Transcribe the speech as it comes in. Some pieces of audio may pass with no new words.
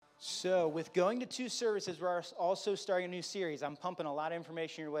So with going to 2 services, we're also starting a new series. I'm pumping a lot of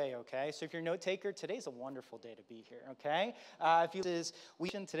information your way, okay? So if you're a note taker, today's a wonderful day to be here, okay?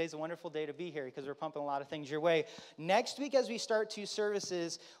 Today's a wonderful day to be here because we're pumping a lot of things your way. Next week, as we start 2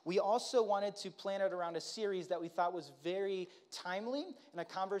 services, we also wanted to plan it around a series that we thought was very timely and a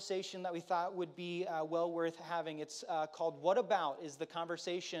conversation that we thought would be well worth having. It's called What About is the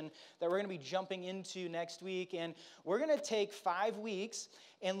conversation that we're going to be jumping into next week. And we're going to take 5 weeks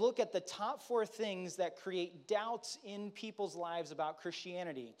and look at the top 4 things that create doubts in people's lives about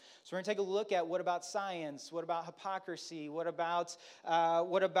Christianity. So we're going to take a look at what about science, what about hypocrisy, what about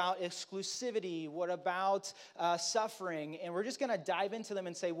exclusivity, what about suffering, and we're just going to dive into them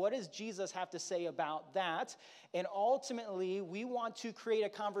and say, what does Jesus have to say about that? And ultimately, we want to create a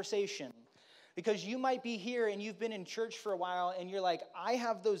conversation. Because you might be here and you've been in church for a while and you're like, I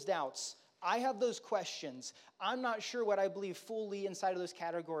have those doubts. I have those questions. I'm not sure what I believe fully inside of those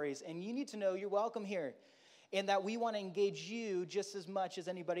categories. And you need to know you're welcome here and that we want to engage you just as much as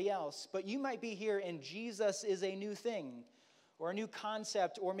anybody else. But you might be here and Jesus is a new thing or a new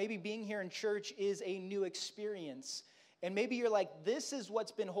concept, or maybe being here in church is a new experience. And maybe you're like, this is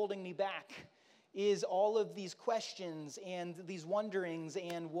what's been holding me back, is all of these questions and these wonderings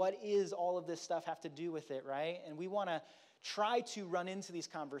and what is all of this stuff have to do with it, right? And we want to try to run into these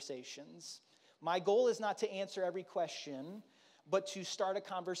conversations. My goal is not to answer every question, but to start a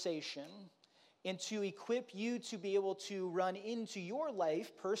conversation and to equip you to be able to run into your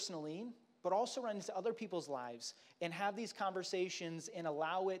life personally, but also run into other people's lives and have these conversations and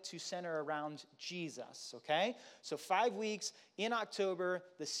allow it to center around Jesus, okay? So 5 weeks in October,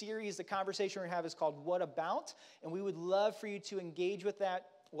 the series, the conversation we're going to have is called What About? And we would love for you to engage with that.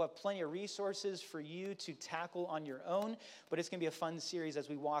 We'll have plenty of resources for you to tackle on your own, but it's going to be a fun series as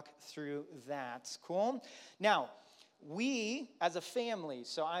we walk through that. Cool? Now, we, as a family,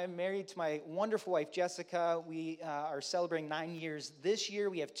 so I am married to my wonderful wife, Jessica. We are celebrating 9 years this year.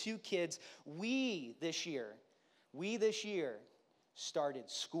 We have 2 kids. We this year started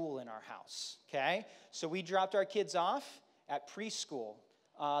school in our house, okay? So we dropped our kids off at preschool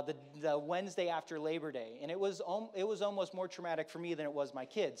the Wednesday after Labor Day. And it was almost more traumatic for me than it was my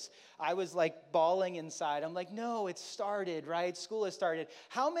kids. I was like bawling inside. I'm like, no, it started, right? School has started.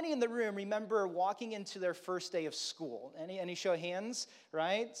 How many in the room remember walking into their first day of school? Any show of hands,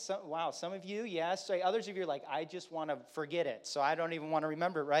 right? Wow, some of you, yes. Right? Others of you are like, I just want to forget it, so I don't even want to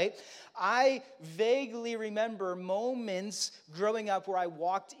remember, right? I vaguely remember moments growing up where I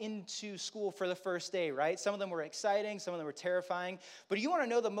walked into school for the first day, right? Some of them were exciting, some of them were terrifying. But you want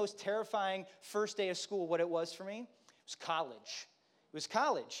to know the most terrifying first day of school, what it was for me? It was college. It was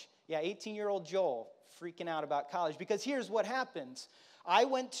college. Yeah, 18-year-old Joel freaking out about college. Because here's what happened. I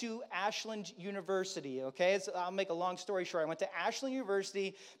went to Ashland University, okay? So I'll make a long story short. I went to Ashland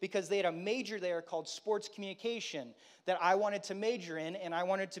University because they had a major there called sports communication that I wanted to major in, and I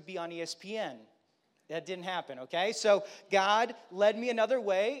wanted to be on ESPN. That didn't happen, okay? So God led me another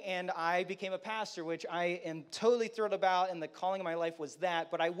way, and I became a pastor, which I am totally thrilled about, and the calling of my life was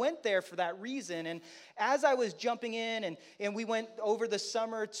that. But I went there for that reason, and as I was jumping in, and we went over the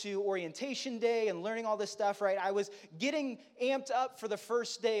summer to orientation day and learning all this stuff, right? I was getting amped up for the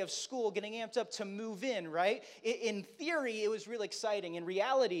first day of school, getting amped up to move in, right? In theory, it was really exciting. In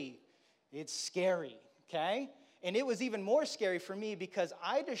reality, it's scary, okay? And it was even more scary for me because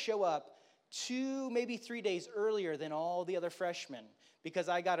I had to show up 2, maybe 3 days earlier than all the other freshmen because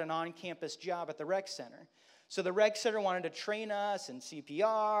I got an on-campus job at the rec center. So the rec center wanted to train us in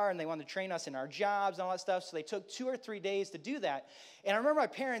CPR, and they wanted to train us in our jobs and all that stuff, so they took 2 or 3 days to do that. And I remember my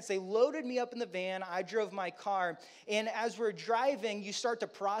parents, they loaded me up in the van, I drove my car, and as we're driving, you start to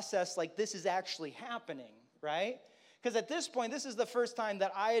process, like, this is actually happening, right? Because at this point, this is the first time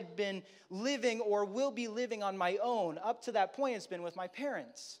that I had been living or will be living on my own. Up to that point, it's been with my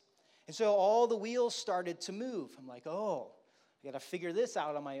parents. And so all the wheels started to move. I'm like, oh, I got to figure this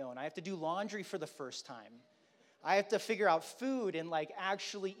out on my own. I have to do laundry for the first time. I have to figure out food and like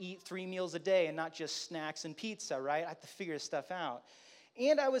actually eat 3 meals a day and not just snacks and pizza, right? I have to figure this stuff out.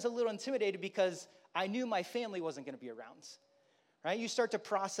 And I was a little intimidated because I knew my family wasn't going to be around, right? You start to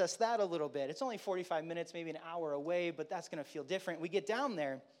process that a little bit. It's only 45 minutes, maybe an hour away, but that's going to feel different. We get down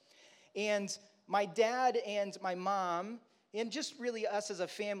there, and my dad and my mom, and just really us as a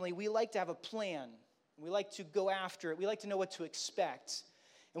family, we like to have a plan. We like to go after it. We like to know what to expect.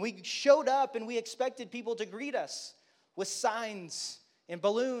 And we showed up and we expected people to greet us with signs and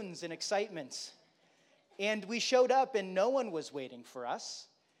balloons and excitement. And we showed up and no one was waiting for us.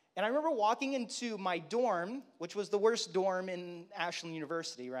 And I remember walking into my dorm, which was the worst dorm in Ashland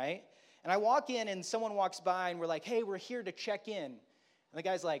University, right? And I walk in and someone walks by and we're like, hey, we're here to check in. And the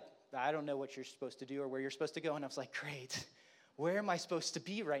guy's like, I don't know what you're supposed to do or where you're supposed to go. And I was like, great. Where am I supposed to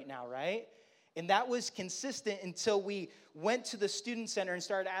be right now, right? And that was consistent until we went to the student center and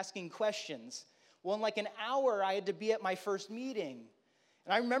started asking questions. Well, in like an hour, I had to be at my first meeting.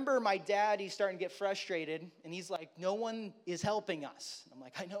 And I remember my dad, he's starting to get frustrated, and he's like, no one is helping us. I'm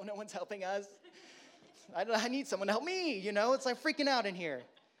like, I know no one's helping us. I need someone to help me, It's like freaking out in here.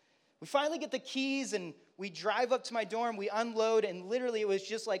 We finally get the keys, and we drive up to my dorm. We unload, and literally it was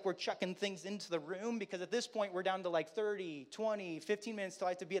just like we're chucking things into the room because at this point we're down to like 30, 20, 15 minutes till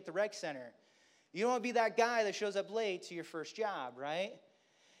I have to be at the rec center. You don't want to be that guy that shows up late to your first job, right?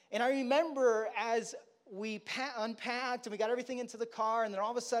 And I remember as we unpacked and we got everything into the car, and then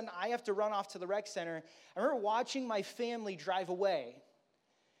all of a sudden I have to run off to the rec center. I remember watching my family drive away,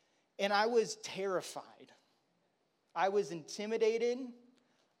 and I was terrified. I was intimidated.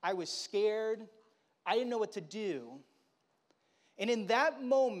 I was scared. I didn't know what to do. And in that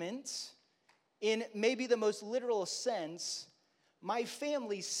moment, in maybe the most literal sense, my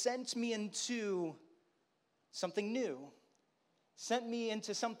family sent me into something new, sent me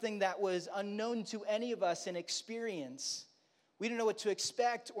into something that was unknown to any of us in experience. We didn't know what to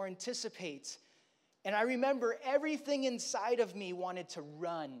expect or anticipate. And I remember everything inside of me wanted to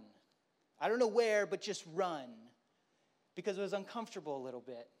run. I don't know where, but just run, because it was uncomfortable a little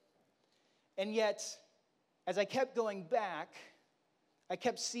bit. And yet, as I kept going back, I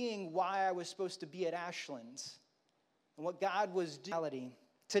kept seeing why I was supposed to be at Ashland and what God was doing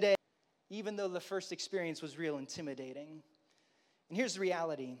today, even though the first experience was real intimidating. And here's the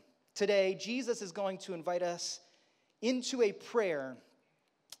reality. Today, Jesus is going to invite us into a prayer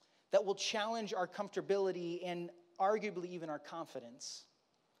that will challenge our comfortability and arguably even our confidence.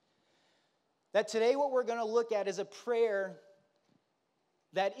 That today what we're going to look at is a prayer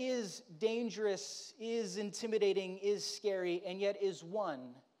that is dangerous, is intimidating, is scary, and yet is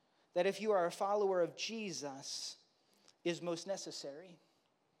one that if you are a follower of Jesus is most necessary.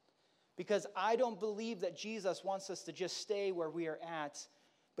 Because I don't believe that Jesus wants us to just stay where we are at,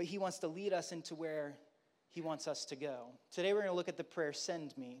 but he wants to lead us into where he wants us to go. Today we're going to look at the prayer,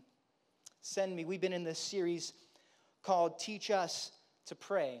 send me. Send me. We've been in this series called Teach Us to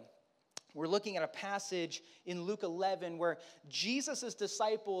Pray. We're looking at a passage in Luke 11 where Jesus'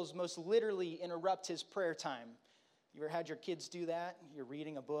 disciples most literally interrupt his prayer time. You ever had your kids do that? You're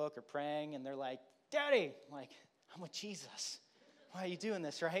reading a book or praying, and they're like, Daddy, I'm like, I'm with Jesus. Why are you doing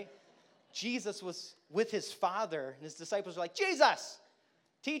this, right? Jesus was with his Father, and his disciples were like, Jesus,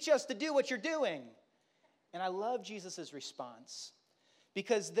 teach us to do what you're doing. And I love Jesus' response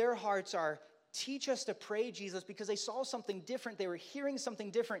because their hearts are, teach us to pray, Jesus, because they saw something different. They were hearing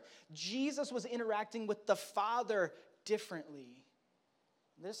something different. Jesus was interacting with the Father differently.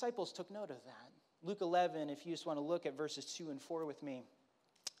 The disciples took note of that. Luke 11, if you just want to look at verses 2 and 4 with me.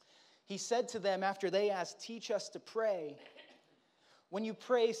 He said to them after they asked, teach us to pray. When you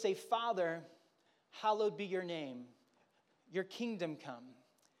pray, say, Father, hallowed be your name. Your kingdom come.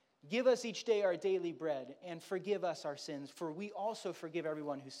 Give us each day our daily bread, and forgive us our sins, for we also forgive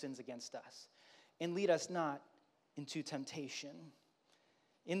everyone who sins against us. And lead us not into temptation.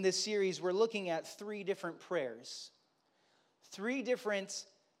 In this series, we're looking at 3 different prayers. 3 different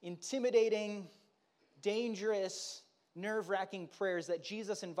intimidating, dangerous, nerve-wracking prayers that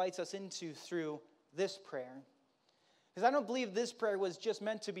Jesus invites us into through this prayer. Because I don't believe this prayer was just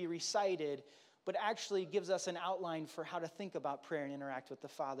meant to be recited, but actually gives us an outline for how to think about prayer and interact with the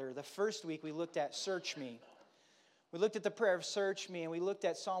Father. The first week, we looked at search me. We looked at the prayer of search me, and we looked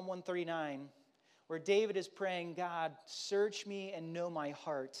at Psalm 139, where David is praying, God, search me and know my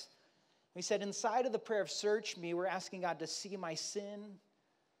heart. We said inside of the prayer of search me, we're asking God to see my sin,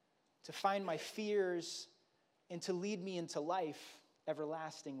 to find my fears, and to lead me into life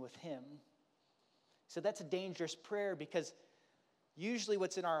everlasting with him. So that's a dangerous prayer because usually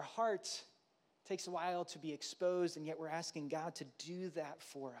what's in our heart takes a while to be exposed, and yet we're asking God to do that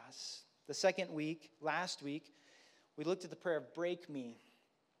for us. The second week, last week, we looked at the prayer of break me.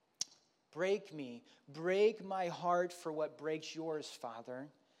 Break me. Break my heart for what breaks yours, Father.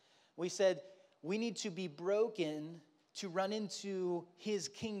 We said we need to be broken to run into his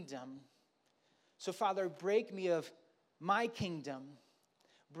kingdom. So, Father, break me of my kingdom.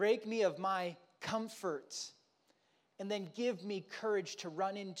 Break me of my comfort. And then give me courage to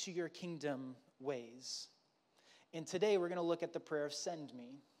run into your kingdom ways. And today we're going to look at the prayer of send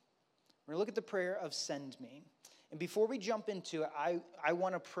me. We're going to look at the prayer of send me. And before we jump into it, I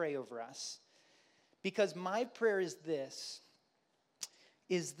want to pray over us. Because my prayer is this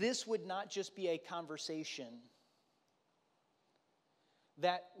would not just be a conversation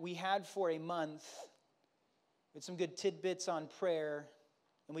that we had for a month with some good tidbits on prayer,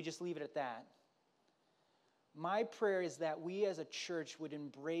 and we just leave it at that. My prayer is that we as a church would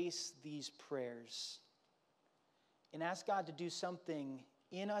embrace these prayers and ask God to do something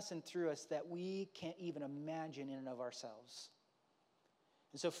in us and through us that we can't even imagine in and of ourselves.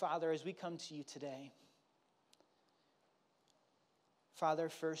 And so, Father, as we come to you today, Father,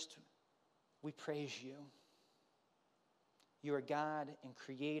 first, we praise you. You are God and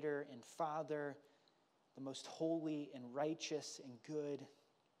Creator and Father, the most holy and righteous and good.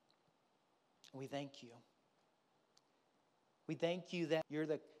 We thank you. We thank you that you're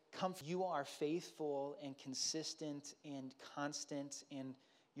the comfort. You are faithful and consistent and constant, and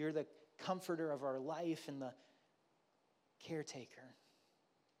you're the comforter of our life and the caretaker.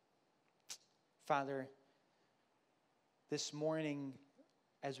 Father, this morning,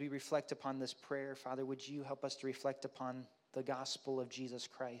 as we reflect upon this prayer, Father, would you help us to reflect upon the gospel of Jesus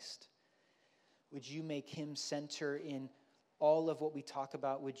Christ? Would you make him center in all of what we talk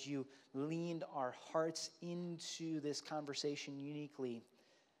about? Would you lean our hearts into this conversation uniquely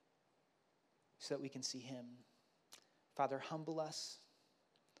so that we can see him? Father, humble us,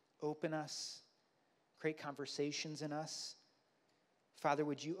 open us, create conversations in us. Father,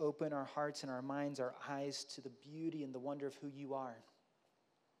 would you open our hearts and our minds, our eyes to the beauty and the wonder of who you are?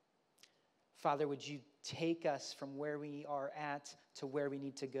 Father, would you take us from where we are at to where we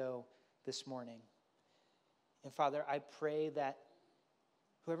need to go this morning? And Father, I pray that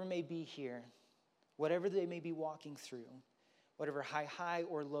whoever may be here, whatever they may be walking through, whatever high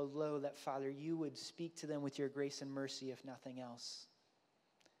or low, that Father, you would speak to them with your grace and mercy, if nothing else.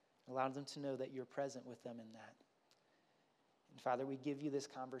 Allow them to know that you're present with them in that. And Father, we give you this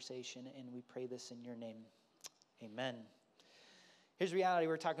conversation and we pray this in your name. Amen. Here's reality.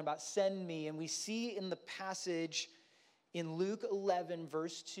 We're talking about send me. And we see in the passage in Luke 11,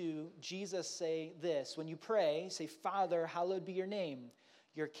 verse 2, Jesus say this. When you pray, say, Father, hallowed be your name.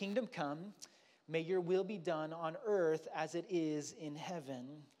 Your kingdom come. May your will be done on earth as it is in heaven.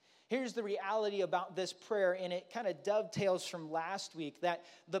 Here's the reality about this prayer, and it kind of dovetails from last week, that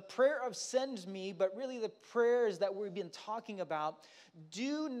the prayer of send me, but really the prayers that we've been talking about,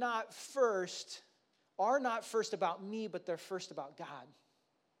 are not first about me, but they're first about God.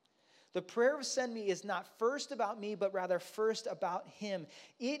 The prayer of send me is not first about me, but rather first about him.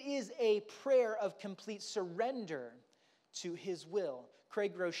 It is a prayer of complete surrender to his will.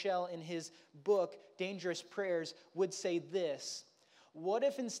 Craig Rochelle, in his book, Dangerous Prayers, would say this: what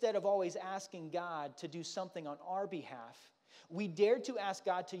if instead of always asking God to do something on our behalf, we dared to ask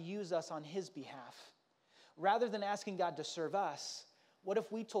God to use us on his behalf? Rather than asking God to serve us, what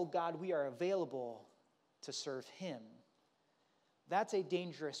if we told God we are available to serve him? That's a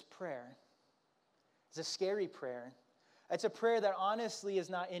dangerous prayer. It's a scary prayer. It's a prayer that honestly is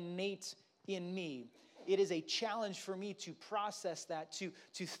not innate in me. It is a challenge for me to process that,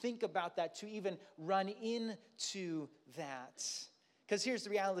 to think about that, to even run into that. Because here's the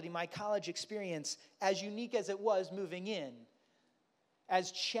reality. My college experience, as unique as it was moving in,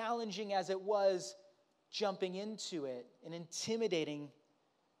 as challenging as it was jumping into it, and intimidating,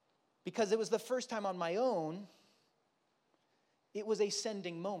 because it was the first time on my own, it was a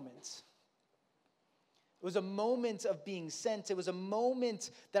sending moment. It was a moment of being sent. It was a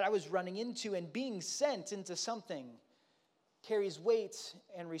moment that I was running into, and being sent into something carries weight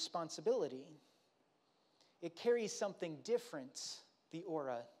and responsibility. It carries something different, the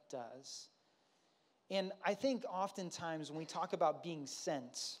aura does. And I think oftentimes when we talk about being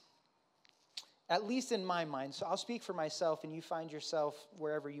sent, at least in my mind, so I'll speak for myself and you find yourself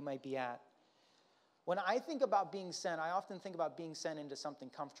wherever you might be at. When I think about being sent, I often think about being sent into something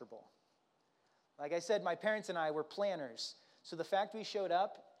comfortable. Like I said, my parents and I were planners. So the fact we showed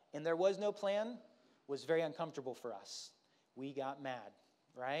up and there was no plan was very uncomfortable for us. We got mad,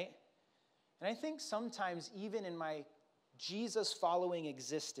 right? And I think sometimes even in my Jesus following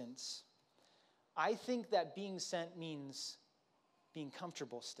existence, I think that being sent means being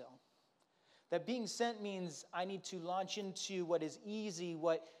comfortable still. That being sent means I need to launch into what is easy,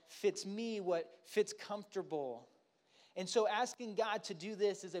 what fits me, what fits comfortable. And so asking God to do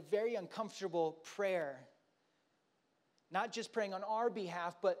this is a very uncomfortable prayer. Not just praying on our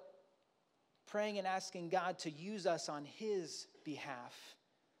behalf, but praying and asking God to use us on his behalf.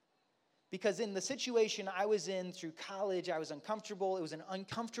 Because in the situation I was in through college, I was uncomfortable. It was an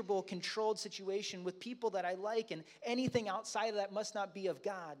uncomfortable, controlled situation with people that I like, and anything outside of that must not be of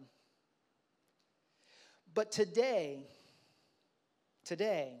God. But today,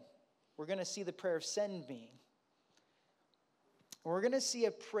 we're going to see the prayer of send me. We're going to see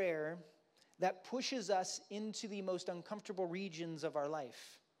a prayer that pushes us into the most uncomfortable regions of our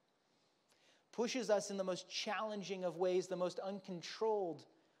life. Pushes us in the most challenging of ways, the most uncontrolled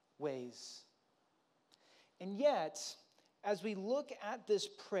ways. And yet, as we look at this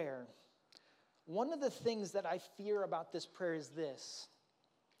prayer, one of the things that I fear about this prayer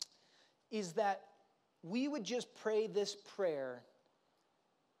is that we would just pray this prayer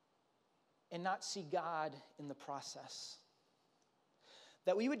and not see God in the process.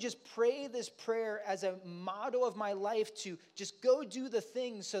 That we would just pray this prayer as a motto of my life to just go do the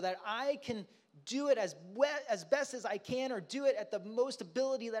things so that I can do it as best as I can, or do it at the most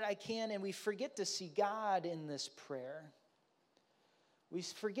ability that I can, and we forget to see God in this prayer. We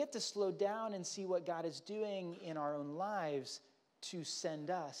forget to slow down and see what God is doing in our own lives to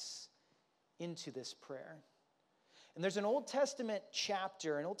send us into this prayer. And there's an Old Testament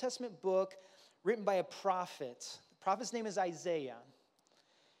chapter, an Old Testament book written by a prophet. The prophet's name is Isaiah.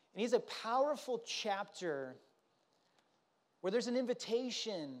 And he's a powerful chapter where there's an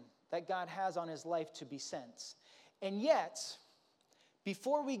invitation that God has on his life to be sent. And yet,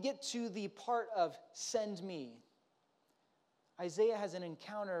 before we get to the part of send me, Isaiah has an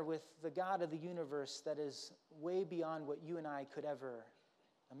encounter with the God of the universe that is way beyond what you and I could ever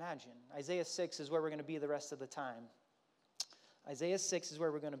imagine. Isaiah 6 is where we're going to be the rest of the time. Isaiah 6 is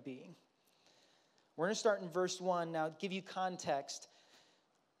where we're going to be. We're going to start in verse 1. Now, to give you context,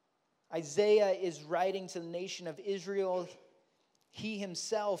 Isaiah is writing to the nation of Israel. He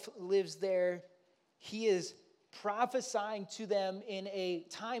himself lives there. He is prophesying to them in a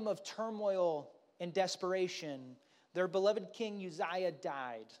time of turmoil and desperation. Their beloved king Uzziah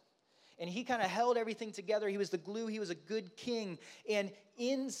died. And he kind of held everything together. He was the glue. He was a good king. And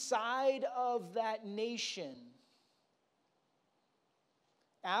inside of that nation,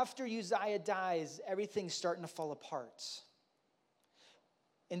 after Uzziah dies, everything's starting to fall apart.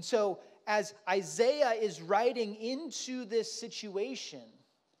 And so, as Isaiah is writing into this situation,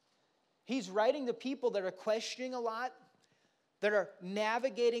 he's writing to people that are questioning a lot, that are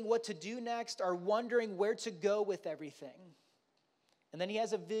navigating what to do next, are wondering where to go with everything. And then he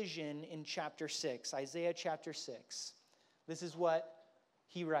has a vision in chapter 6, Isaiah chapter 6. This is what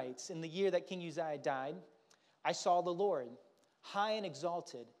he writes. In the year that King Uzziah died, I saw the Lord, high and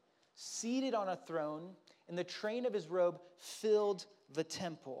exalted, seated on a throne, and the train of his robe filled the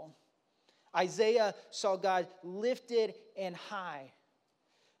temple. Isaiah saw God lifted and high.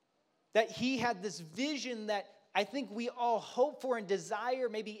 That he had this vision that I think we all hope for and desire,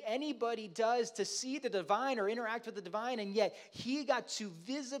 maybe anybody does, to see the divine or interact with the divine, and yet he got to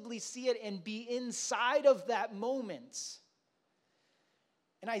visibly see it and be inside of that moment.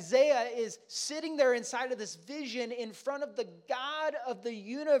 And Isaiah is sitting there inside of this vision in front of the God of the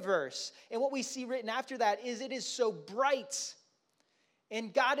universe. And what we see written after that is it is so bright,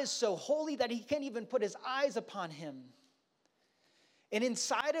 and God is so holy that he can't even put his eyes upon him. And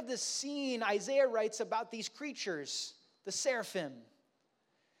inside of this scene, Isaiah writes about these creatures, the seraphim.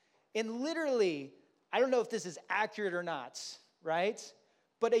 And literally, I don't know if this is accurate or not, right?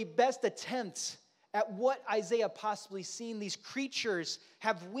 But a best attempt at what Isaiah possibly seen. These creatures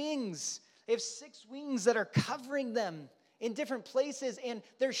have wings. They have 6 wings that are covering them in different places, and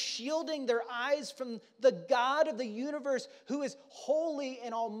they're shielding their eyes from the God of the universe, who is holy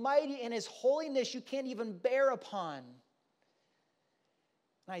and almighty, and his holiness you can't even bear upon.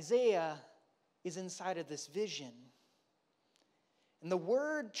 And Isaiah is inside of this vision. And the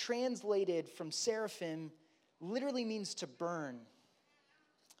word translated from seraphim literally means to burn.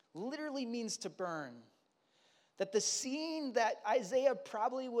 Literally means to burn. That the scene that Isaiah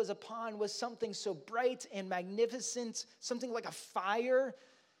probably was upon was something so bright and magnificent, something like a fire,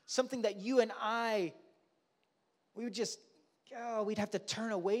 something that you and I, we would just, we'd have to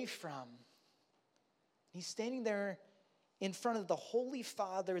turn away from. He's standing there in front of the Holy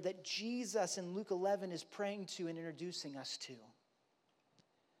Father that Jesus in Luke 11 is praying to and introducing us to.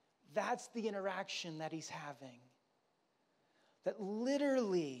 That's the interaction that he's having. That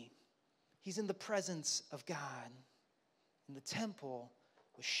literally, he's in the presence of God. And the temple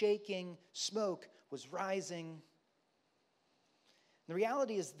was shaking, smoke was rising. And the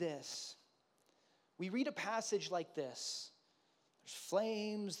reality is this. We read a passage like this. There's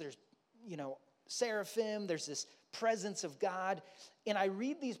flames, there's, seraphim, there's this presence of God. And I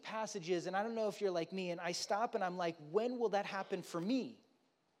read these passages, and I don't know if you're like me, and I stop and I'm like, when will that happen for me?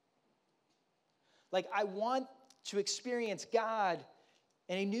 Like, I want to experience God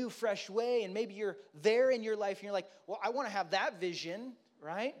in a new, fresh way. And maybe you're there in your life and you're like, well, I want to have that vision,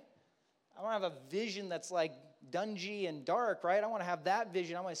 right? I want to have a vision that's like dungy and dark, right? I want to have that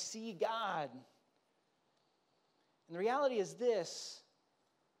vision. I want to see God. And the reality is this.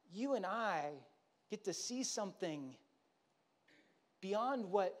 You and I get to see something beyond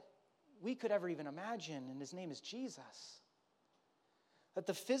what we could ever even imagine, and his name is Jesus. that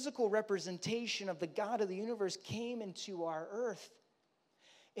the physical representation of the God of the universe came into our earth.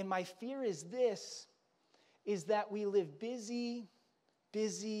 And my fear is this, is that we live busy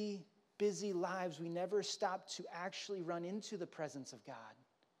lives. We never stop to actually run into the presence of God.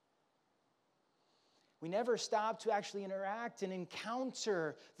 We never stop to actually interact and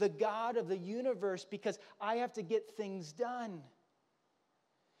encounter the God of the universe because I have to get things done.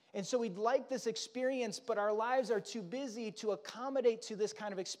 And so we'd like this experience, but our lives are too busy to accommodate to this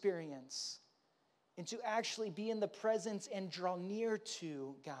kind of experience and to actually be in the presence and draw near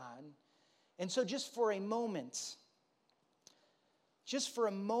to God. And so just for a moment,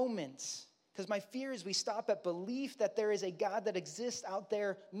 because my fear is we stop at belief that there is a God that exists out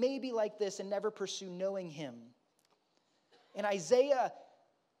there, maybe like this, and never pursue knowing him. And Isaiah,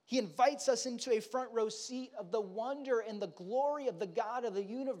 he invites us into a front row seat of the wonder and the glory of the God of the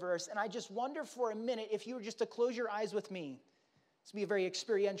universe. And I just wonder for a minute if you were just to close your eyes with me. This will be a very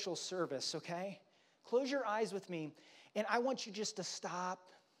experiential service, okay? Close your eyes with me. And I want you just to stop.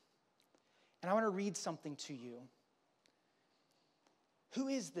 And I want to read something to you. Who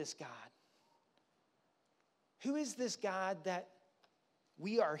is this God? Who is this God that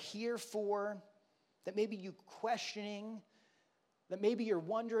we are here for, that maybe you're questioning, that maybe you're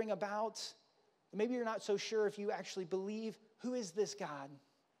wondering about, that maybe you're not so sure if you actually believe? Who is this God?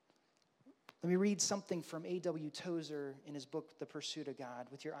 Let me read something from A.W. Tozer in his book, The Pursuit of God,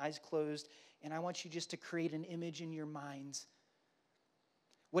 with your eyes closed, and I want you just to create an image in your minds.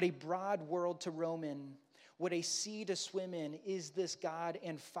 What a broad world to roam in, what a sea to swim in is this God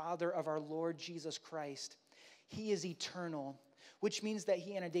and Father of our Lord Jesus Christ. He is eternal, which means that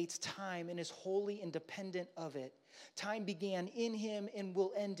he antedates time and is wholly independent of it. Time began in him and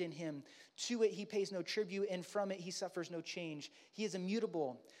will end in him. To it he pays no tribute, and from it he suffers no change. He is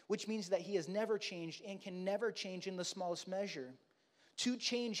immutable, which means that he has never changed and can never change in the smallest measure. To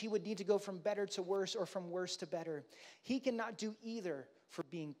change, he would need to go from better to worse or from worse to better. He cannot do either, for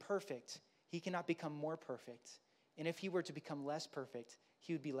being perfect, he cannot become more perfect. And if he were to become less perfect,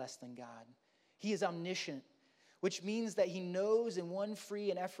 he would be less than God. He is omniscient, which means that he knows in one free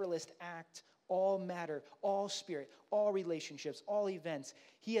and effortless act all matter, all spirit, all relationships, all events.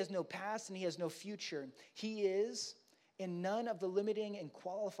 He has no past and he has no future. He is, and none of the limiting and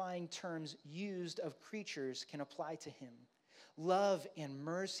qualifying terms used of creatures can apply to him. Love and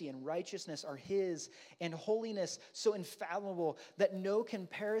mercy and righteousness are his, and holiness so infallible that no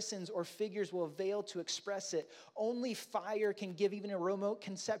comparisons or figures will avail to express it. Only fire can give even a remote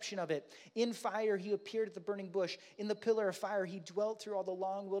conception of it. In fire he appeared at the burning bush. In the pillar of fire he dwelt through all the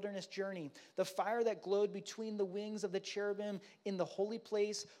long wilderness journey. The fire that glowed between the wings of the cherubim in the holy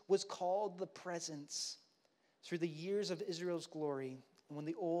place was called the presence. Through the years of Israel's glory, and when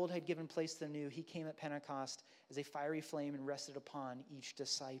the old had given place to the new, he came at Pentecost as a fiery flame and rested upon each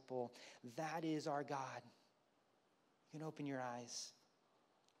disciple. That is our God. You can open your eyes.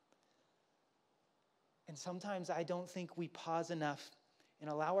 And sometimes I don't think we pause enough and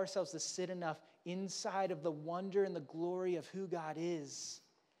allow ourselves to sit enough inside of the wonder and the glory of who God is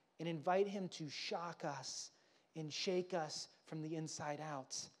and invite him to shock us and shake us from the inside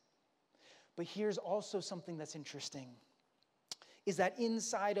out. But here's also something that's interesting, is that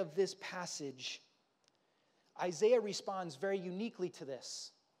inside of this passage, Isaiah responds very uniquely to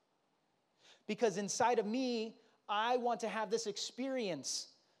this. Because inside of me, I want to have this experience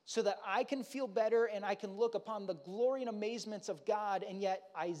so that I can feel better and I can look upon the glory and amazements of God, and yet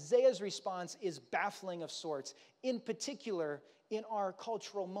Isaiah's response is baffling of sorts, in particular in our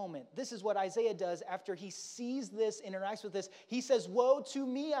cultural moment. This is what Isaiah does after he sees this, interacts with this. He says, "Woe to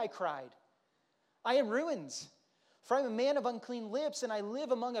me, I cried. I am ruined. For I am a man of unclean lips, and I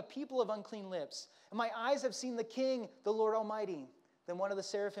live among a people of unclean lips. And my eyes have seen the King, the Lord Almighty." Then one of the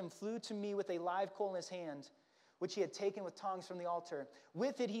seraphim flew to me with a live coal in his hand, which he had taken with tongs from the altar.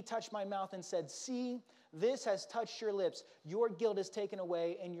 With it he touched my mouth and said, "See, this has touched your lips. Your guilt is taken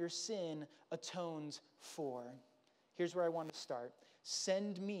away, and your sin atoned for." Here's where I want to start.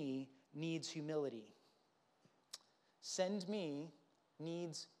 Send me needs humility. Send me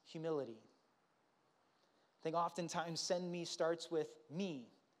needs humility. I think oftentimes send me starts with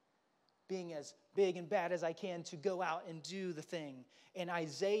me being as big and bad as I can to go out and do the thing. And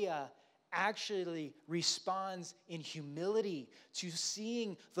Isaiah actually responds in humility to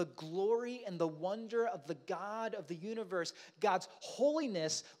seeing the glory and the wonder of the God of the universe. God's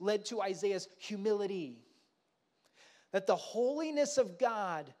holiness led to Isaiah's humility. That the holiness of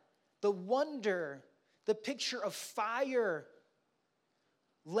God, the wonder, the picture of fire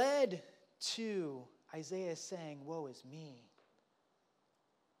led to Isaiah is saying, "Woe is me.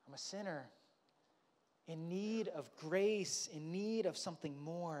 I'm a sinner, in need of grace, in need of something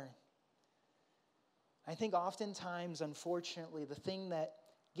more. I think oftentimes, unfortunately, the thing that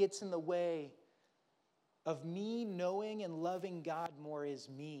gets in the way of me knowing and loving God more is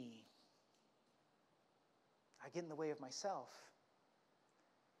me. I get in the way of myself.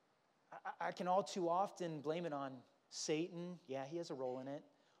 I can all too often blame it on Satan. Yeah, he has a role in it.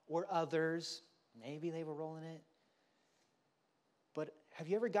 Or others. Maybe they have a role in it. But have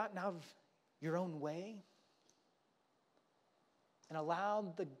you ever gotten out of your own way and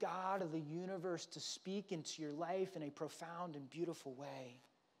allowed the God of the universe to speak into your life in a profound and beautiful way?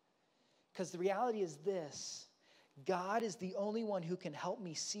 Because the reality is this: God is the only one who can help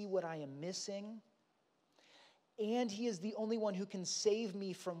me see what I am missing, and he is the only one who can save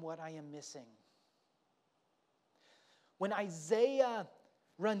me from what I am missing. When Isaiah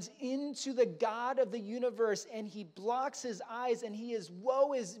runs into the God of the universe and he blocks his eyes and he is,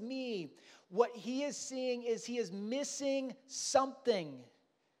 woe is me, what he is seeing is he is missing something.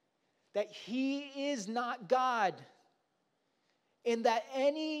 That he is not God. And that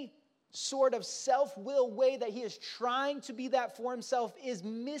any sort of self-will way that he is trying to be that for himself is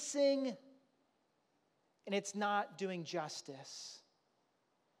missing, and it's not doing justice.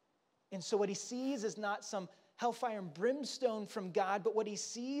 And so what he sees is not some hellfire and brimstone from God, but what he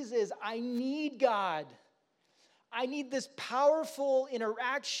sees is, I need God. I need this powerful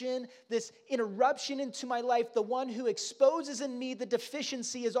interaction, this interruption into my life. The one who exposes in me the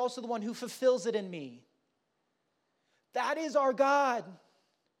deficiency is also the one who fulfills it in me. That is our God.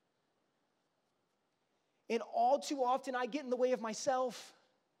 And all too often, I get in the way of myself.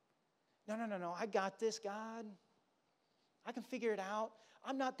 No, I got this, God. I can figure it out.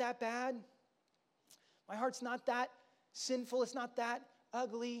 I'm not that bad. My heart's not that sinful. It's not that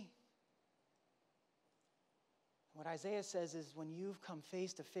ugly. What Isaiah says is, when you've come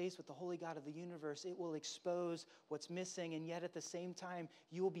face to face with the holy God of the universe, it will expose what's missing, and yet at the same time,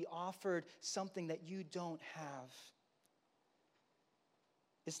 you will be offered something that you don't have.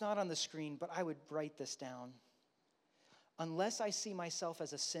 It's not on the screen, but I would write this down. Unless I see myself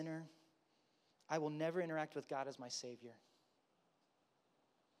as a sinner, I will never interact with God as my Savior.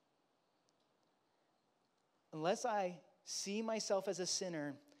 Unless I see myself as a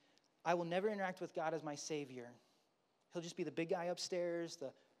sinner, I will never interact with God as my Savior. He'll just be the big guy upstairs,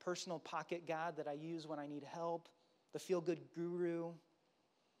 the personal pocket God that I use when I need help, the feel-good guru. And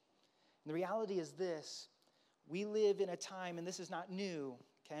the reality is this: we live in a time, and this is not new,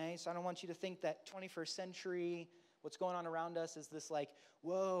 okay? So I don't want you to think that 21st century, what's going on around us is this like,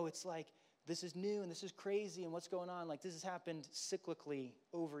 whoa, it's like, this is new and this is crazy and what's going on? Like, this has happened cyclically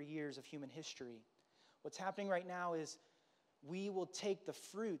over years of human history. What's happening right now is we will take the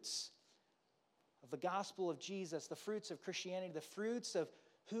fruits of the gospel of Jesus, the fruits of Christianity, the fruits of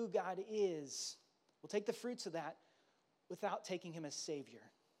who God is. We'll take the fruits of that without taking him as Savior.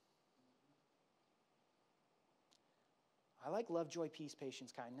 I like love, joy, peace,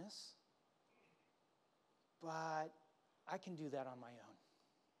 patience, kindness, but I can do that on my own.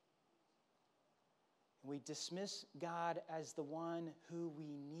 We dismiss God as the one who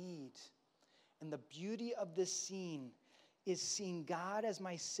we need. And the beauty of this scene is seeing God as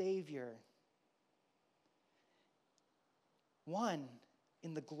my Savior. One,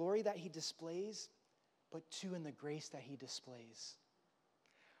 in the glory that he displays, but two, in the grace that he displays.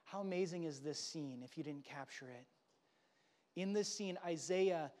 How amazing is this scene if you didn't capture it? In this scene,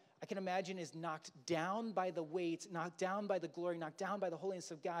 Isaiah, I can imagine, is knocked down by the weight, knocked down by the glory, knocked down by the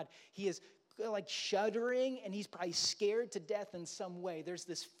holiness of God. He is like shuddering, and he's probably scared to death in some way. There's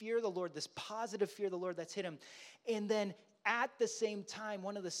this fear of the Lord, this positive fear of the Lord that's hit him. And then at the same time,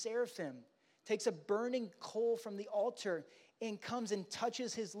 one of the seraphim takes a burning coal from the altar and comes and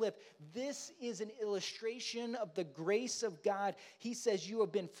touches his lip. This is an illustration of the grace of God. He says, you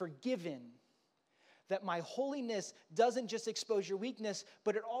have been forgiven. That my holiness doesn't just expose your weakness,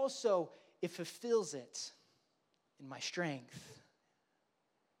 but it fulfills it in my strength.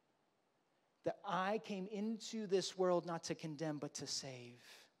 That I came into this world not to condemn, but to save.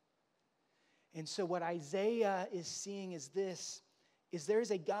 And so what Isaiah is seeing is this, is there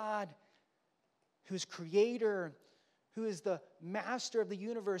is a God who's creator, who is the master of the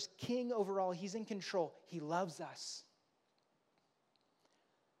universe, king over all. He's in control. He loves us.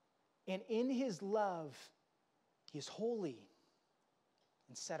 And in his love, he is holy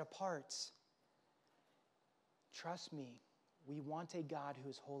and set apart. Trust me, we want a God who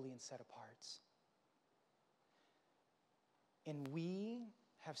is holy and set apart. And we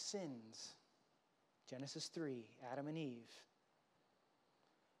have sinned. Genesis 3, Adam and Eve.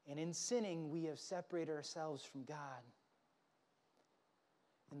 And in sinning, we have separated ourselves from God.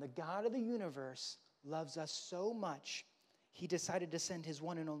 And the God of the universe loves us so much, he decided to send his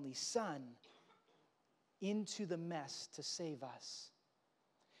one and only Son into the mess to save us.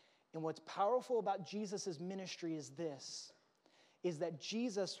 And what's powerful about Jesus' ministry is this, is that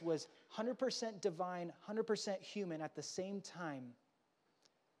Jesus was 100% divine, 100% human at the same time.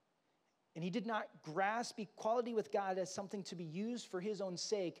 And he did not grasp equality with God as something to be used for his own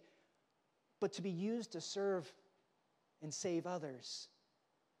sake, but to be used to serve and save others.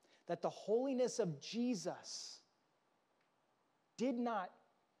 That the holiness of Jesus did not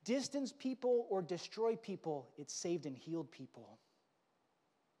distance people or destroy people. It saved and healed people.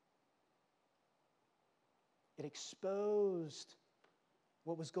 It exposed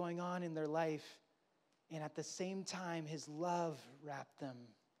what was going on in their life, and at the same time, his love wrapped them,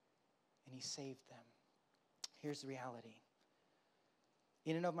 and he saved them. Here's the reality.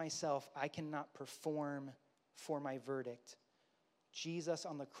 In and of myself, I cannot perform for my verdict. Jesus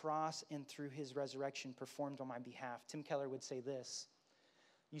on the cross and through his resurrection performed on my behalf. Tim Keller would say this,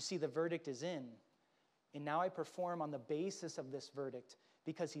 you see, the verdict is in, and now I perform on the basis of this verdict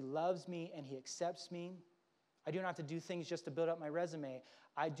because he loves me and he accepts me. I do not have to do things just to build up my resume.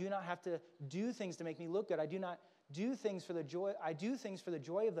 I do not have to do things to make me look good. I do not do things for the joy. I do things for the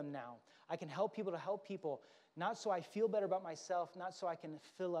joy of them now. I can help people to help people, not so I feel better about myself, not so I can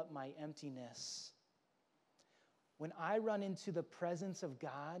fill up my emptiness. When I run into the presence of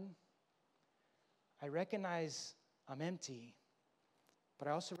God, I recognize I'm empty, but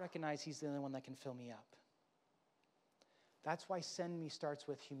I also recognize he's the only one that can fill me up. That's why Send Me starts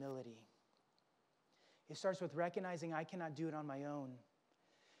with humility. It starts with recognizing I cannot do it on my own.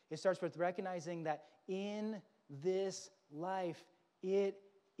 It starts with recognizing that in this life, it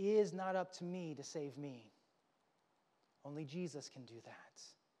is not up to me to save me. Only Jesus can do that.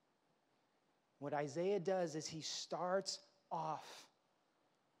 What Isaiah does is he starts off,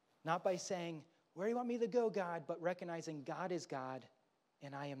 not by saying, where do you want me to go, God? But recognizing God is God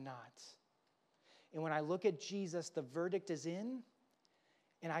and I am not. And when I look at Jesus, the verdict is in,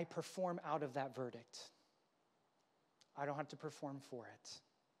 and I perform out of that verdict. I don't have to perform for it.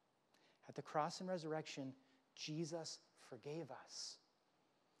 At the cross and resurrection, Jesus forgave us.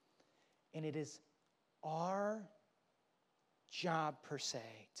 And it is our job, per se,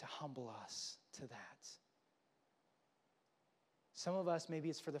 to humble us to that. Some of us, maybe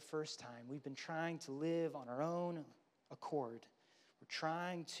it's for the first time. We've been trying to live on our own accord. We're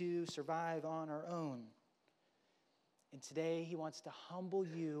trying to survive on our own. And today, he wants to humble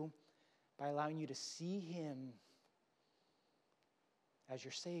you by allowing you to see him as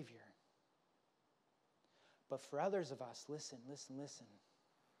your Savior. But for others of us, listen.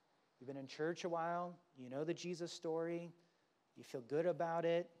 You've been in church a while. You know the Jesus story. You feel good about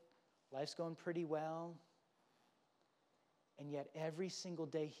it. Life's going pretty well. And yet every single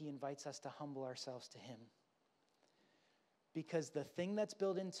day he invites us to humble ourselves to him. Because the thing that's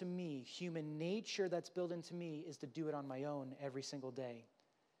built into me, human nature that's built into me, is to do it on my own every single day.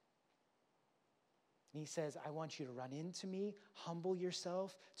 And he says, I want you to run into me, humble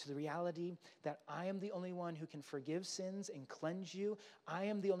yourself to the reality that I am the only one who can forgive sins and cleanse you. I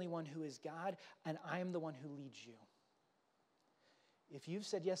am the only one who is God, and I am the one who leads you. If you've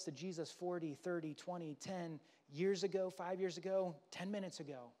said yes to Jesus 40, 30, 20, 10 years ago, 5 years ago, 10 minutes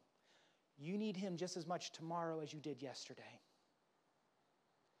ago, you need him just as much tomorrow as you did yesterday.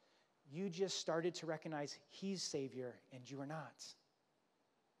 You just started to recognize he's Savior and you are not.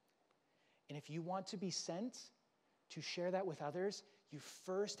 And if you want to be sent to share that with others, you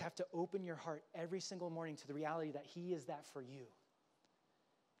first have to open your heart every single morning to the reality that he is that for you.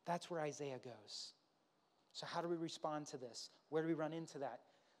 That's where Isaiah goes. So how do we respond to this? Where do we run into that?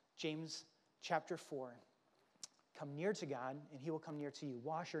 James chapter 4. Come near to God, and he will come near to you.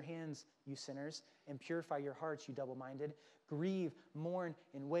 Wash your hands, you sinners, and purify your hearts, you double-minded. Grieve, mourn,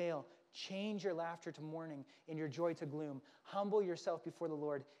 and wail. Change your laughter to mourning and your joy to gloom. Humble yourself before the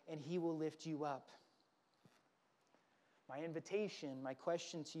Lord, and he will lift you up. My invitation, my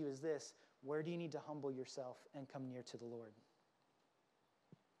question to you is this: where do you need to humble yourself and come near to the Lord?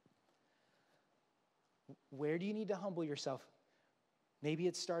 Where do you need to humble yourself? Maybe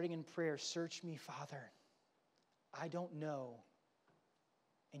it's starting in prayer. Search me, Father. I don't know,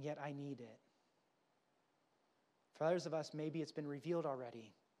 and yet I need it. For others of us, maybe it's been revealed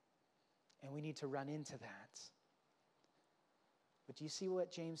already, and we need to run into that. But do you see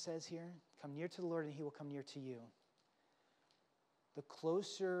what James says here? Come near to the Lord, and he will come near to you. The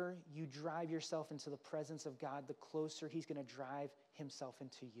closer you drive yourself into the presence of God, the closer he's going to drive himself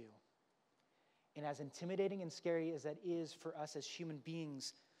into you. And as intimidating and scary as that is for us as human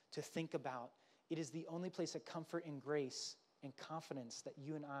beings to think about, it is the only place of comfort and grace and confidence that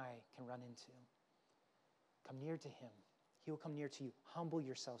you and I can run into. Come near to him. He will come near to you. Humble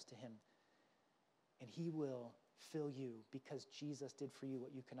yourselves to him, and he will fill you because Jesus did for you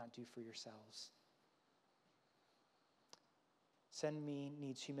what you cannot do for yourselves. Send me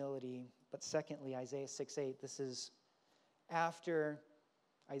needs humility. But secondly, Isaiah 6:8, this is after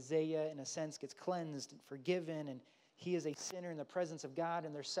Isaiah, in a sense, gets cleansed and forgiven, and he is a sinner in the presence of God,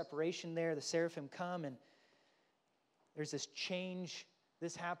 and there's separation there. The seraphim come, and there's this change.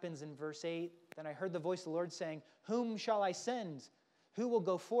 This happens in verse 8. Then I heard the voice of the Lord saying, whom shall I send? Who will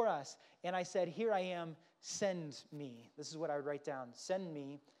go for us? And I said, here I am, send me. This is what I would write down. Send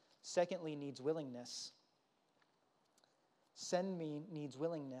me. Secondly, needs willingness. Send me needs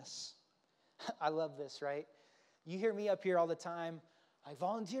willingness. I love this, right? You hear me up here all the time. I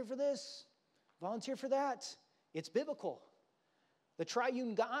volunteer for this, volunteer for that. It's biblical. The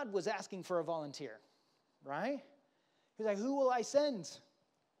triune God was asking for a volunteer, right? He's like, who will I send?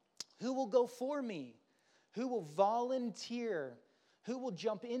 Who will go for me? Who will volunteer? Who will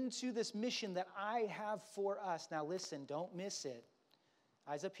jump into this mission that I have for us? Now listen, don't miss it.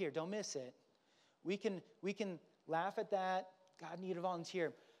 Eyes up here, don't miss it. We can laugh at that. God needed a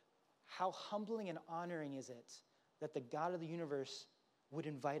volunteer. How humbling and honoring is it that the God of the universe would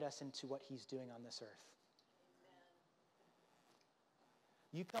invite us into what he's doing on this earth?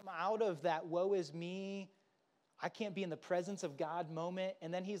 You come out of that woe is me, I can't be in the presence of God moment,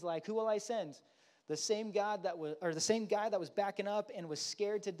 and then he's like, who will I send? The same guy that was backing up and was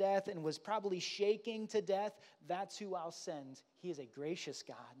scared to death and was probably shaking to death, that's who I'll send. He is a gracious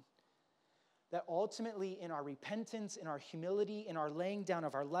God. That ultimately in our repentance, in our humility, in our laying down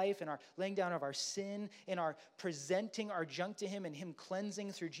of our life, in our laying down of our sin, in our presenting our junk to him and him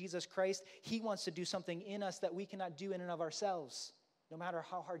cleansing through Jesus Christ, he wants to do something in us that we cannot do in and of ourselves, no matter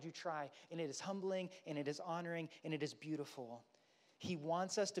how hard you try. And it is humbling, and it is honoring, and it is beautiful. He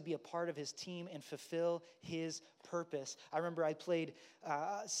wants us to be a part of his team and fulfill his purpose. I remember I played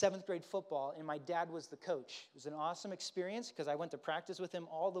 7th grade football, and my dad was the coach. It was an awesome experience because I went to practice with him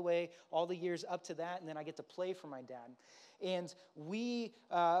all the years up to that, and then I get to play for my dad. And we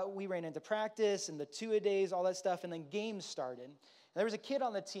ran into practice and the two-a-days, all that stuff, and then games started. And there was a kid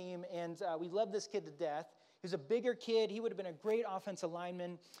on the team, and we loved this kid to death. He was a bigger kid. He would have been a great offensive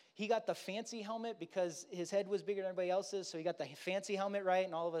lineman. He got the fancy helmet because his head was bigger than everybody else's, so he got the fancy helmet, right?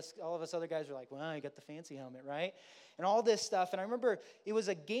 And all of us other guys were like, well, you got the fancy helmet, right? And all this stuff. And I remember it was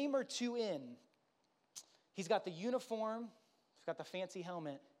a game or two in. He's got the uniform. He's got the fancy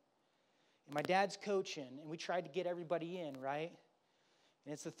helmet. And my dad's coaching, and we tried to get everybody in, right?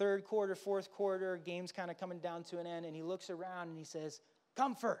 And it's the third quarter, fourth quarter. Game's kind of coming down to an end, and he looks around, and he says,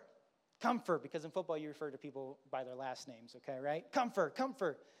 comfort. Comfort, because in football you refer to people by their last names, okay, right? Comfort.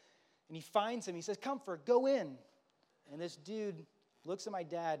 And he finds him. He says, Comfort, go in. And this dude looks at my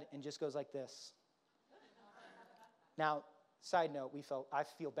dad and just goes like this. Now, side note, I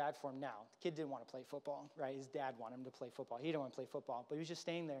feel bad for him now. The kid didn't want to play football, right? His dad wanted him to play football. He didn't want to play football, but he was just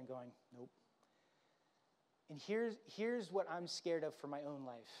staying there and going, nope. And here's what I'm scared of for my own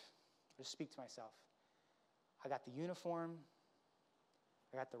life. I'll just speak to myself. I got the uniform.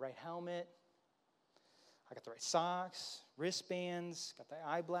 I got the right helmet. I got the right socks, wristbands, got the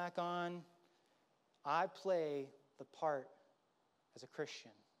eye black on. I play the part as a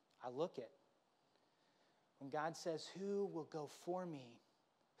Christian. I look it. When God says, who will go for me?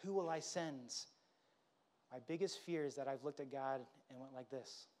 Who will I send? My biggest fear is that I've looked at God and went like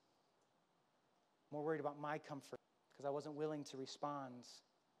this. More worried about my comfort because I wasn't willing to respond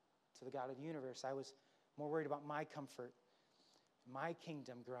to the God of the universe. I was more worried about my comfort, my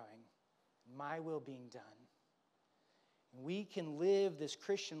kingdom growing, my will being done. And we can live this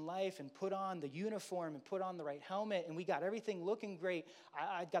Christian life and put on the uniform and put on the right helmet, and we got everything looking great.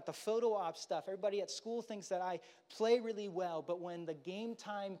 I got the photo op stuff. Everybody at school thinks that I play really well, but when the game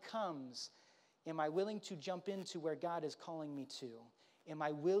time comes, am I willing to jump into where God is calling me to? Am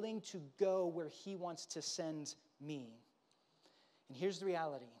I willing to go where he wants to send me? And here's the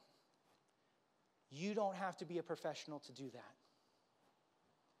reality. You don't have to be a professional to do that.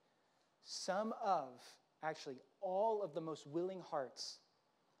 Actually, all of the most willing hearts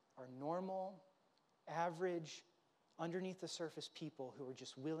are normal, average, underneath the surface people who are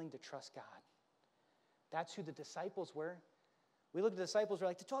just willing to trust God. That's who the disciples were. We look at the disciples, we're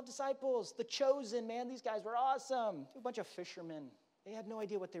like, the 12 disciples, the chosen, man, these guys were awesome. A bunch of fishermen. They had no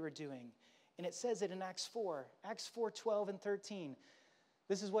idea what they were doing. And it says it in Acts 4, 12 and 13.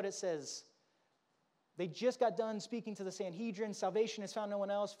 This is what it says. They just got done speaking to the Sanhedrin. Salvation is found no one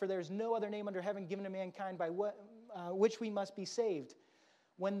else, for there is no other name under heaven given to mankind by which we must be saved.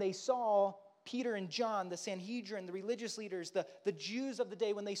 When they saw Peter and John, the Sanhedrin, the religious leaders, the Jews of the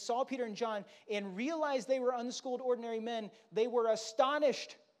day, when they saw Peter and John and realized they were unschooled, ordinary men, they were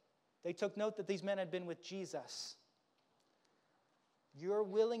astonished. They took note that these men had been with Jesus. Your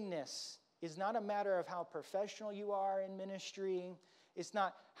willingness is not a matter of how professional you are in ministry. It's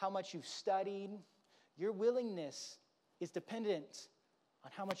not how much you've studied. Your willingness is dependent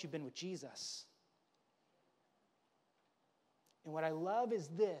on how much you've been with Jesus. And what I love is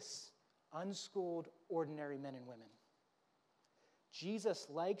this: unschooled, ordinary men and women. Jesus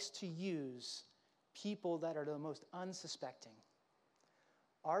likes to use people that are the most unsuspecting.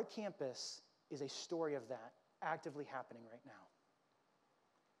 Our campus is a story of that actively happening right now.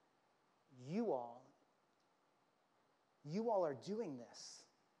 You all are doing this.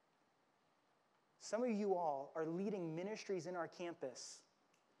 Some of you all are leading ministries in our campus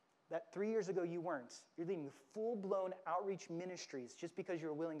that 3 years ago you weren't. You're leading full-blown outreach ministries just because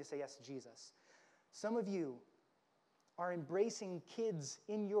you're willing to say yes to Jesus. Some of you are embracing kids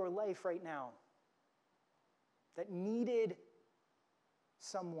in your life right now that needed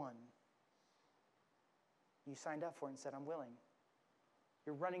someone. You signed up for it and said, I'm willing.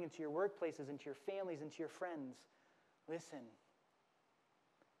 You're running into your workplaces, into your families, into your friends. Listen,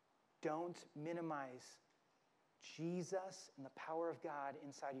 don't minimize Jesus and the power of God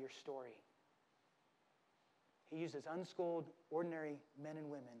inside of your story. He uses unschooled, ordinary men and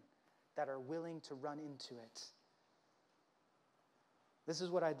women that are willing to run into it. This is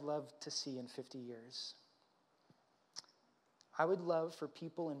what I'd love to see in 50 years. I would love for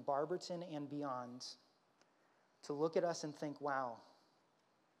people in Barberton and beyond to look at us and think, wow,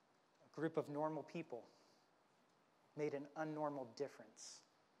 a group of normal people made an unnormal difference.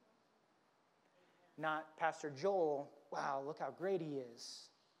 Not Pastor Joel, wow, look how great he is.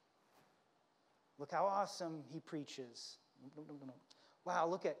 Look how awesome he preaches. No. Wow,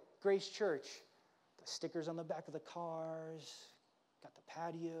 look at Grace Church. The stickers on the back of the cars, got the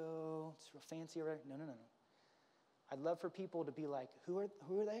patio, it's real fancy over there. No. I'd love for people to be like, who are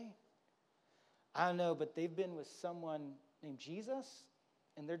they? I don't know, but they've been with someone named Jesus,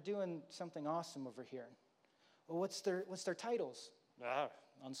 and they're doing something awesome over here. Well, what's their titles?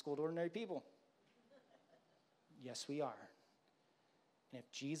 Unschooled, ordinary people. Yes, we are. And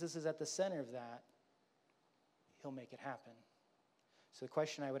if Jesus is at the center of that, he'll make it happen. So the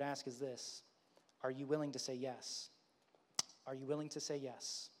question I would ask is this: are you willing to say yes? Are you willing to say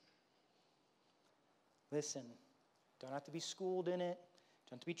yes? Listen, don't have to be schooled in it.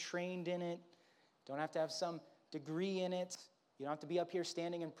 Don't have to be trained in it. Don't have to have some degree in it. You don't have to be up here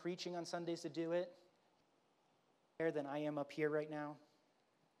standing and preaching on Sundays to do it. Better than I am up here right now.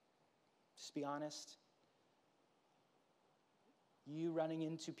 Just be honest. You running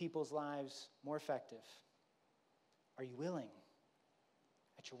into people's lives more effective. Are you willing?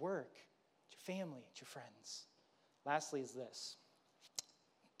 At your work, at your family, at your friends. Lastly is this.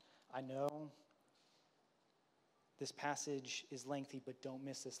 I know this passage is lengthy, but don't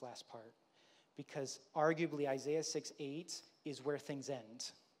miss this last part. Because arguably Isaiah 6:8 is where things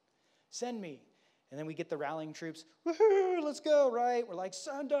end. Send me. And then we get the rallying troops. Woohoo, let's go, right? We're like,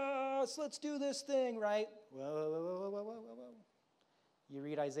 send us, let's do this thing, right? Whoa. You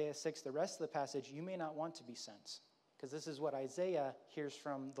read Isaiah 6, the rest of the passage, you may not want to be sent. Because this is what Isaiah hears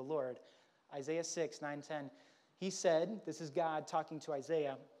from the Lord. Isaiah 6, 9, 10. He said, this is God talking to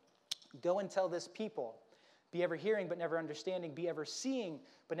Isaiah, go and tell this people, be ever hearing but never understanding, be ever seeing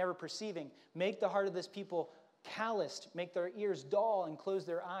but never perceiving. Make the heart of this people calloused, make their ears dull and close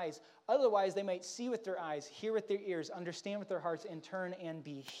their eyes. Otherwise they might see with their eyes, hear with their ears, understand with their hearts, and turn and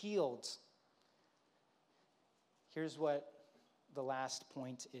be healed. Here's what the last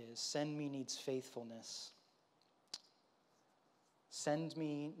point is. Send me needs faithfulness. Send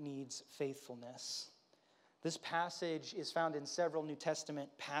me needs faithfulness. This passage is found in several New Testament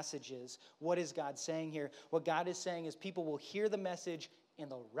passages. What is God saying here? What God is saying is people will hear the message and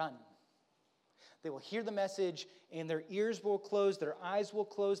they'll run. They will hear the message and their ears will close, their eyes will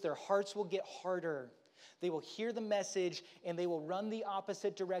close, their hearts will get harder. They will hear the message and they will run the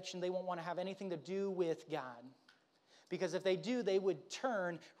opposite direction. They won't want to have anything to do with God. Because if they do, they would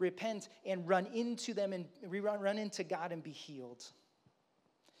turn, repent, and run into them and run into God and be healed.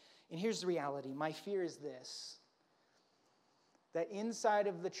 And here's the reality. My fear is this, that inside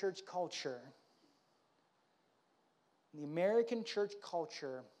of the church culture, the American church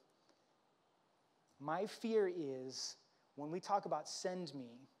culture, my fear is when we talk about send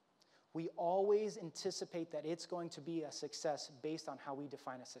me, we always anticipate that it's going to be a success based on how we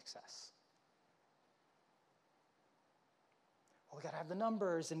define a success. oh, we got to have the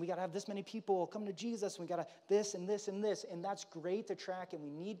numbers, and we got to have this many people come to Jesus, and we got to this and this and this. And that's great to track, and we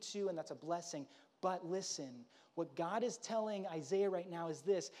need to, and that's a blessing. But listen, what God is telling Isaiah right now is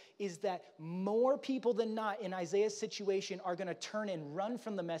this, is that more people than not in Isaiah's situation are going to turn and run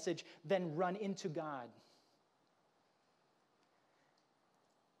from the message than run into God.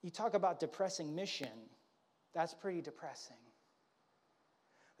 You talk about depressing mission. That's pretty depressing.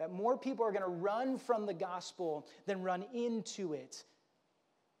 That more people are going to run from the gospel than run into it.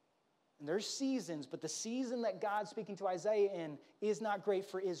 And there's seasons, but the season that God's speaking to Isaiah in is not great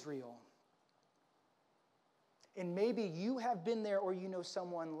for Israel. And maybe you have been there or you know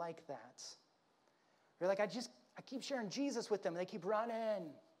someone like that. You're like, I keep sharing Jesus with them. And they keep running.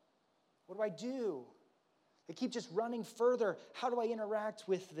 What do I do? They keep just running further. How do I interact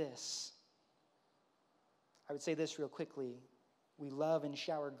with this? I would say this real quickly. We love and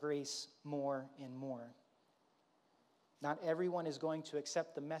shower grace more and more. Not everyone is going to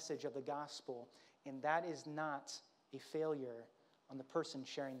accept the message of the gospel, and that is not a failure on the person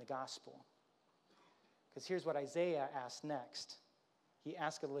sharing the gospel. Because here's what Isaiah asked next. He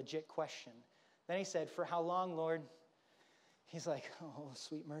asked a legit question. Then he said, for how long, Lord? He's like, oh,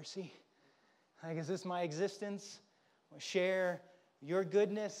 sweet mercy. Like, is this my existence? I'll share your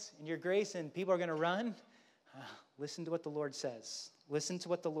goodness and your grace, and people are going to run? Listen to what the Lord says. Listen to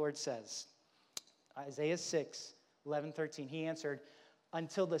what the Lord says. Isaiah 6, 11, 13. He answered,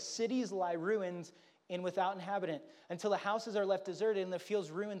 until the cities lie ruined and without inhabitant, until the houses are left deserted and the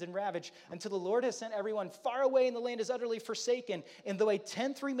fields ruined and ravaged, until the Lord has sent everyone far away and the land is utterly forsaken, and though a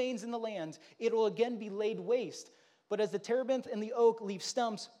tenth remains in the land, it will again be laid waste. But as the terebinth and the oak leave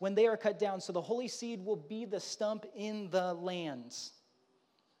stumps when they are cut down, so the holy seed will be the stump in the lands.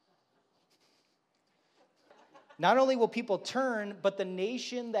 Not only will people turn, but the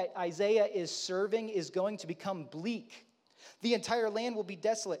nation that Isaiah is serving is going to become bleak. The entire land will be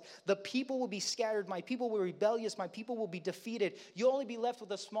desolate. The people will be scattered. My people will be rebellious. My people will be defeated. You'll only be left with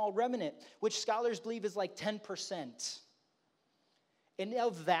a small remnant, which scholars believe is like 10%. And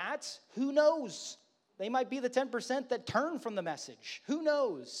of that, who knows? They might be the 10% that turn from the message. Who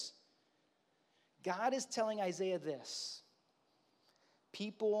knows? God is telling Isaiah this.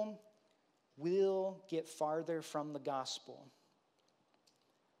 People will get farther from the gospel.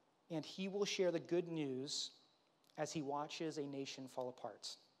 And he will share the good news as he watches a nation fall apart.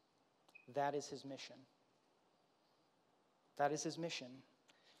 That is his mission. That is his mission.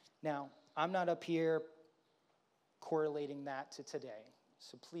 Now, I'm not up here correlating that to today.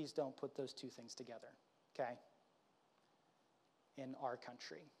 So please don't put those two things together, okay? In our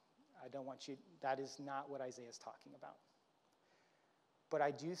country. I don't want you, that is not what Isaiah is talking about. But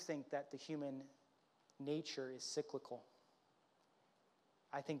I do think that the human nature is cyclical.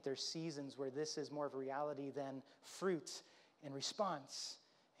 I think there's seasons where this is more of a reality than fruit and response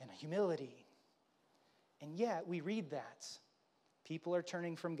and humility. And yet we read that. People are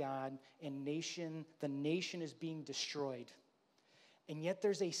turning from God and the nation is being destroyed. And yet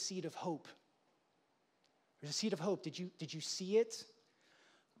there's a seed of hope. There's a seed of hope. Did you see it?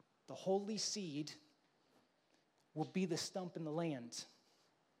 The holy seed will be the stump in the land.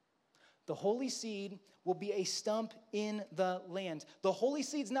 The holy seed will be a stump in the land. The holy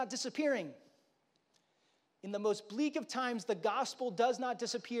seed's not disappearing. In the most bleak of times, the gospel does not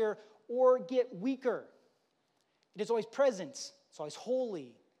disappear or get weaker. It is always present. It's always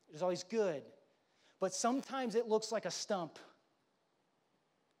holy. It is always good. But sometimes it looks like a stump.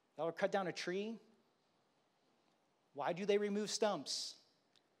 Y'all ever cut down a tree? Why do they remove stumps?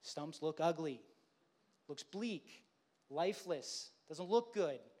 Stumps look ugly. Looks bleak. Lifeless. Doesn't look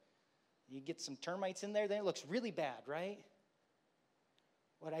good. You get some termites in there, then it looks really bad, right?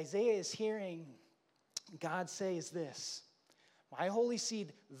 What Isaiah is hearing God say is this. My holy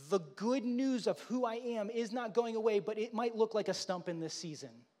seed, the good news of who I am is not going away, but it might look like a stump in this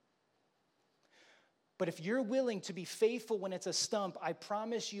season. But if you're willing to be faithful when it's a stump, I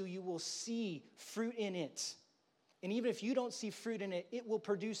promise you, you will see fruit in it. And even if you don't see fruit in it, it will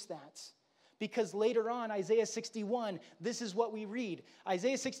produce that. Because later on, Isaiah 61, this is what we read.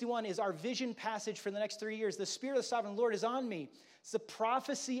 Isaiah 61 is our vision passage for the next 3 years. The Spirit of the Sovereign Lord is on me. It's the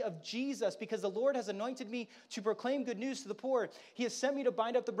prophecy of Jesus, because the Lord has anointed me to proclaim good news to the poor. He has sent me to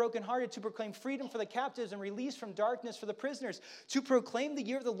bind up the brokenhearted, to proclaim freedom for the captives and release from darkness for the prisoners, to proclaim the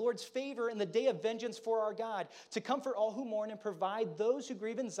year of the Lord's favor and the day of vengeance for our God, to comfort all who mourn and provide those who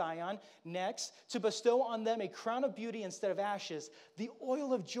grieve in Zion. Next, to bestow on them a crown of beauty instead of ashes, the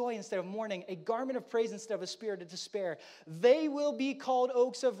oil of joy instead of mourning, a garment of praise instead of a spirit of despair. They will be called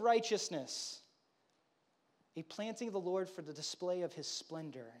oaks of righteousness, a planting of the Lord for the display of his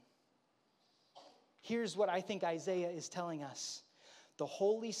splendor. Here's what I think Isaiah is telling us. The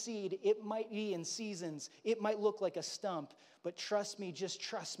holy seed, it might be in seasons. It might look like a stump, but trust me, just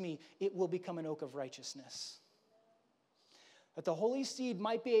trust me, it will become an oak of righteousness. That the holy seed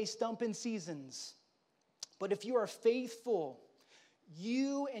might be a stump in seasons, but if you are faithful,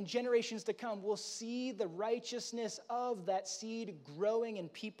 you and generations to come will see the righteousness of that seed growing in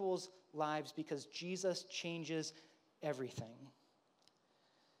people's lives because Jesus changes everything.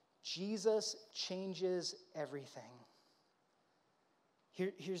 Jesus changes everything.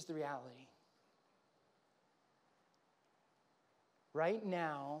 Here's the reality. Right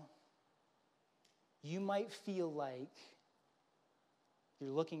now, you might feel like you're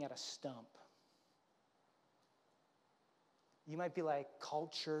looking at a stump. You might be like,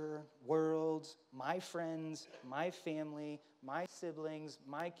 culture, world, my friends, my family, my siblings,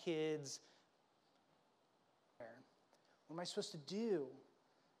 my kids. What am I supposed to do?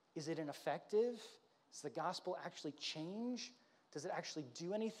 Is it ineffective? Does the gospel actually change? Does it actually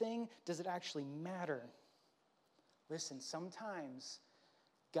do anything? Does it actually matter? Listen, sometimes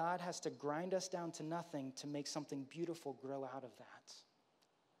God has to grind us down to nothing to make something beautiful grow out of that.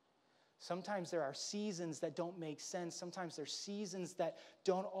 Sometimes there are seasons that don't make sense. Sometimes there are seasons that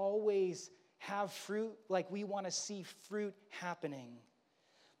don't always have fruit like we want to see fruit happening.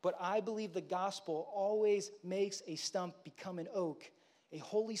 But I believe the gospel always makes a stump become an oak, a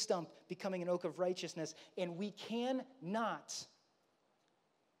holy stump becoming an oak of righteousness. And we cannot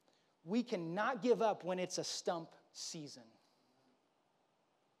give up when it's a stump season.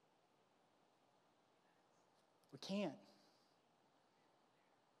 We can't.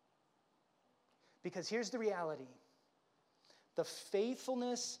 Because here's the reality. The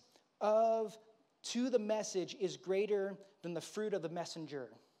faithfulness to the message is greater than the fruit of the messenger.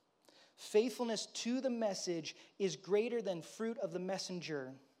 Faithfulness to the message is greater than fruit of the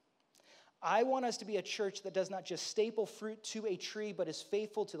messenger. I want us to be a church that does not just staple fruit to a tree, but is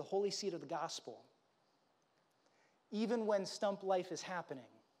faithful to the holy seed of the gospel, even when stump life is happening.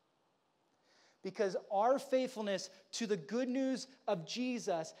 Because our faithfulness to the good news of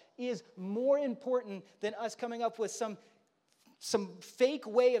Jesus is more important than us coming up with some fake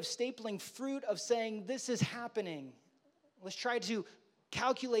way of stapling fruit of saying this is happening. Let's try to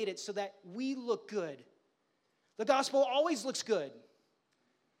calculate it so that we look good. The gospel always looks good.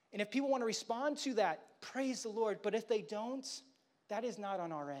 And if people want to respond to that, praise the Lord. But if they don't, that is not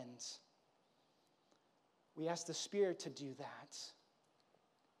on our end. We ask the Spirit to do that.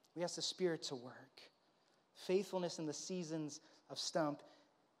 We ask the Spirit to work. Faithfulness in the seasons of stump,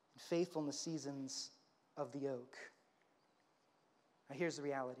 and faithful in the seasons of the oak. Now here's the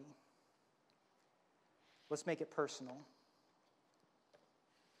reality. Let's make it personal.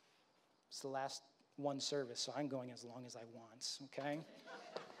 It's the last one service, so I'm going as long as I want, okay?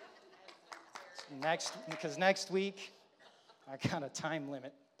 Because next week, I got a time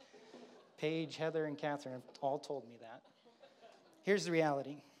limit. Paige, Heather, and Catherine have all told me that. Here's the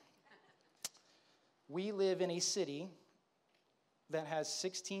reality. We live in a city that has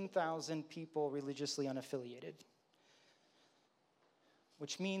 16,000 people religiously unaffiliated,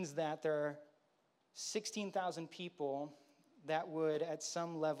 which means that there are 16,000 people that would at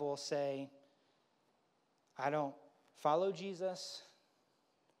some level say, I don't follow Jesus,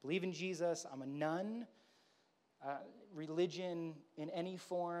 believe in Jesus, I'm a nun, religion in any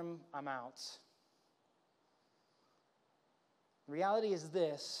form, I'm out. The reality is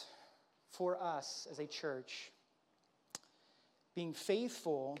this, for us as a church, being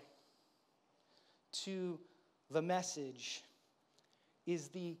faithful to the message is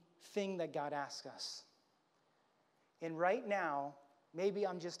the thing that God asks us. And right now, maybe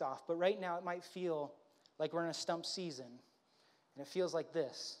I'm just off, but right now it might feel like we're in a stump season. And it feels like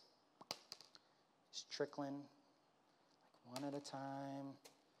this. Just trickling, like one at a time.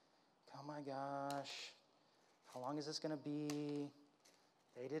 Oh my gosh, how long is this going to be?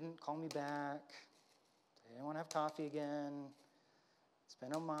 They didn't call me back. They didn't want to have coffee again. It's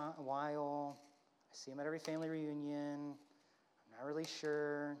been a while. I see them at every family reunion. I'm not really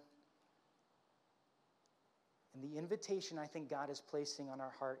sure. And the invitation I think God is placing on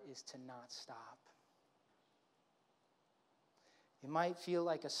our heart is to not stop. It might feel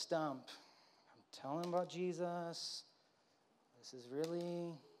like a stump. I'm telling about Jesus. This is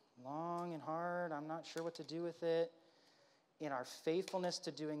really long and hard. I'm not sure what to do with it. In our faithfulness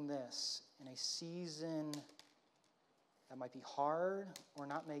to doing this, in a season that might be hard or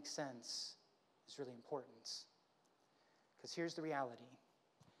not make sense, is really important. Because here's the reality.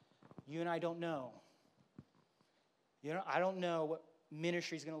 You and I don't know. I don't know what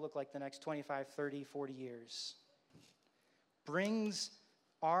ministry is going to look like the next 25, 30, 40 years. Brings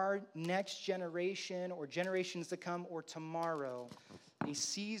our next generation or generations to come or tomorrow a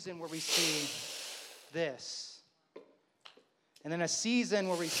season where we see this. And then a season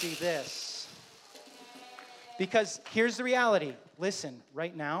where we see this. Because here's the reality. Listen,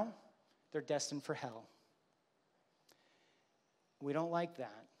 right now, they're destined for hell. We don't like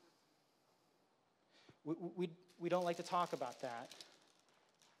that. We don't like to talk about that.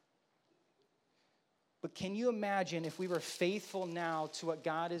 But can you imagine if we were faithful now to what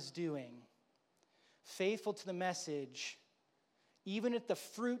God is doing, faithful to the message, even if the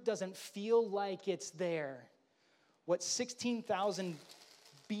fruit doesn't feel like it's there, what 16,000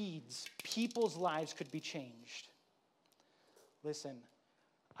 beads, people's lives could be changed? Listen,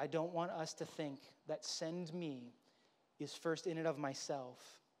 I don't want us to think that send me is first in and of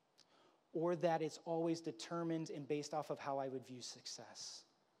myself, or that it's always determined and based off of how I would view success.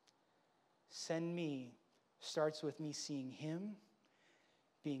 Send me starts with me seeing him,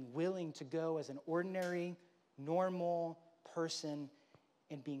 being willing to go as an ordinary, normal person,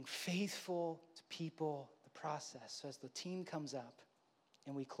 and being faithful to people, the process. So as the team comes up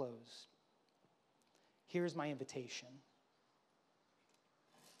and we close, here's my invitation.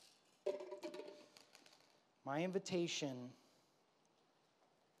 My invitation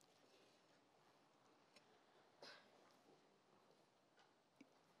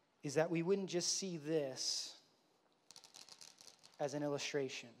is that we wouldn't just see this as an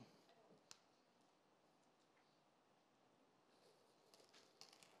illustration.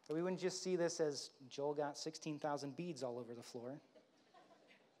 That we wouldn't just see this as Joel got 16,000 beads all over the floor.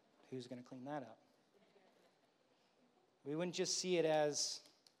 Who's going to clean that up? We wouldn't just see it as,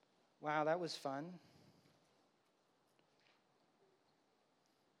 wow, that was fun.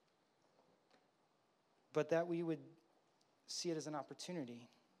 But that we would see it as an opportunity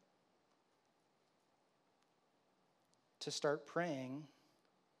to start praying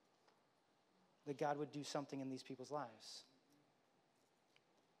that God would do something in these people's lives.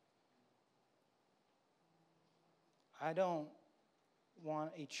 I don't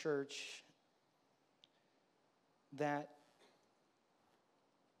want a church that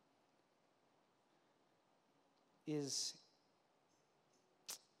is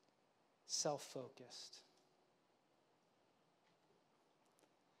self-focused.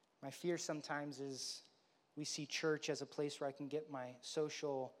 My fear sometimes is we see church as a place where I can get my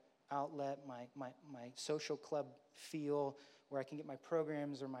social outlet, my social club feel, where I can get my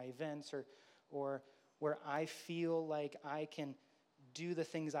programs or my events, or where I feel like I can do the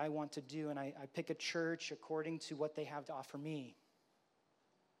things I want to do, and I pick a church according to what they have to offer me.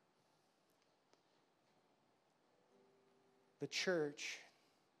 The church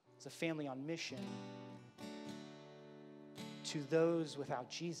is a family on mission to those without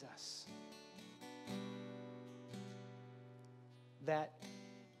Jesus. That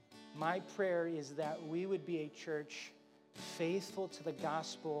my prayer is that we would be a church faithful to the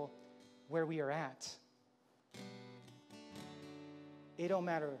gospel where we are at. It don't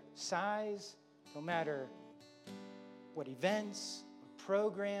matter size, don't matter what events, what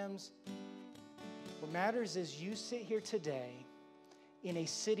programs. What matters is you sit here today in a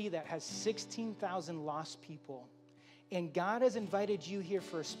city that has 16,000 lost people. And God has invited you here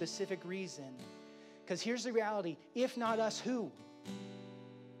for a specific reason. Because here's the reality. If not us, who?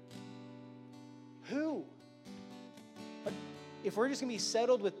 Who? But if we're just going to be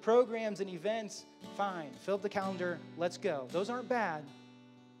settled with programs and events, fine. Fill up the calendar. Let's go. Those aren't bad.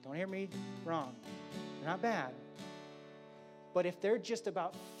 Don't hear me wrong. They're not bad. But if they're just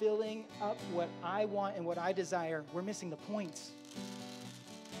about filling up what I want and what I desire, we're missing the point.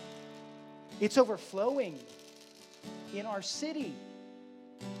 It's overflowing in our city.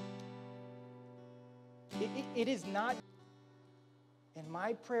 It is not. And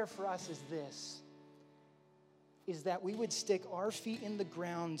my prayer for us is this, is that we would stick our feet in the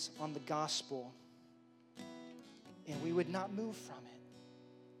ground on the gospel and we would not move from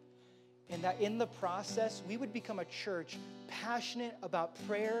it. And that in the process, we would become a church passionate about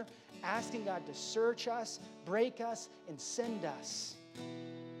prayer, asking God to search us, break us, and send us.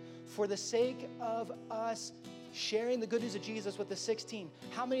 For the sake of us sharing the good news of Jesus with the 16.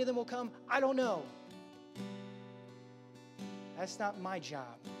 How many of them will come? I don't know. That's not my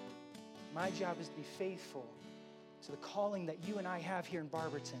job. My job is to be faithful to the calling that you and I have here in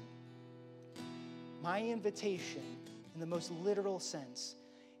Barberton. My invitation, in the most literal sense,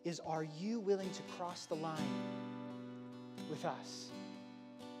 is, are you willing to cross the line with us?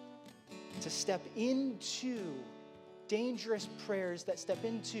 To step into dangerous prayers, that step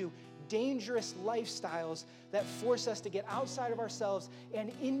into dangerous lifestyles that force us to get outside of ourselves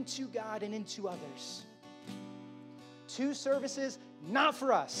and into God and into others. 2 services, not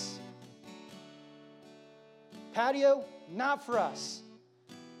for us. Patio, not for us.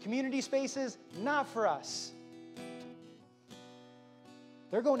 Community spaces, not for us.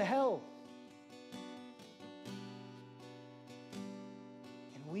 They're going to hell.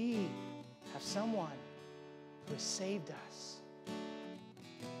 And we have someone who has saved us.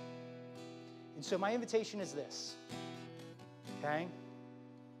 And so my invitation is this, okay?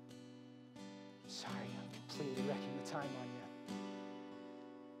 Sorry, I'm completely wrecking the time on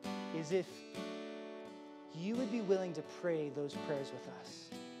you. Is if you would be willing to pray those prayers with us.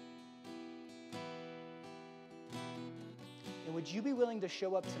 And would you be willing to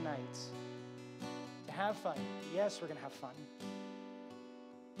show up tonight to have fun? Yes, we're going to have fun.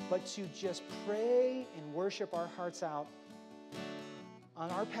 But to just pray and worship our hearts out on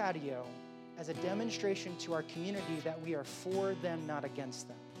our patio as a demonstration to our community that we are for them, not against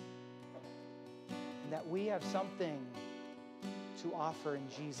them. And that we have something to offer in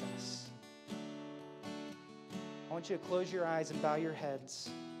Jesus. I want you to close your eyes and bow your heads.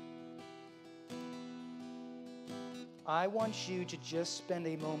 I want you to just spend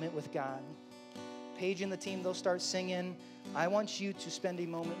a moment with God. Paige and the team, they'll start singing. I want you to spend a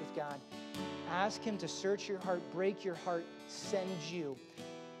moment with God. Ask him to search your heart, break your heart, send you.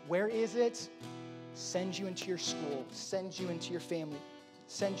 Where is it? Send you into your school, send you into your family,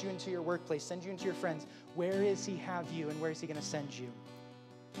 send you into your workplace, send you into your friends. Where is he have you, and where is he going to send you?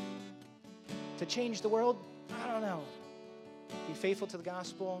 To change the world? I don't know. Be faithful to the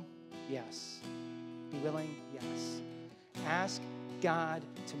gospel? Yes. Be willing? Yes. Ask God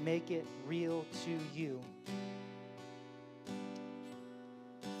to make it real to you.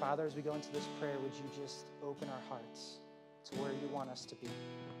 Father, as we go into this prayer, would you just open our hearts to where you want us to be?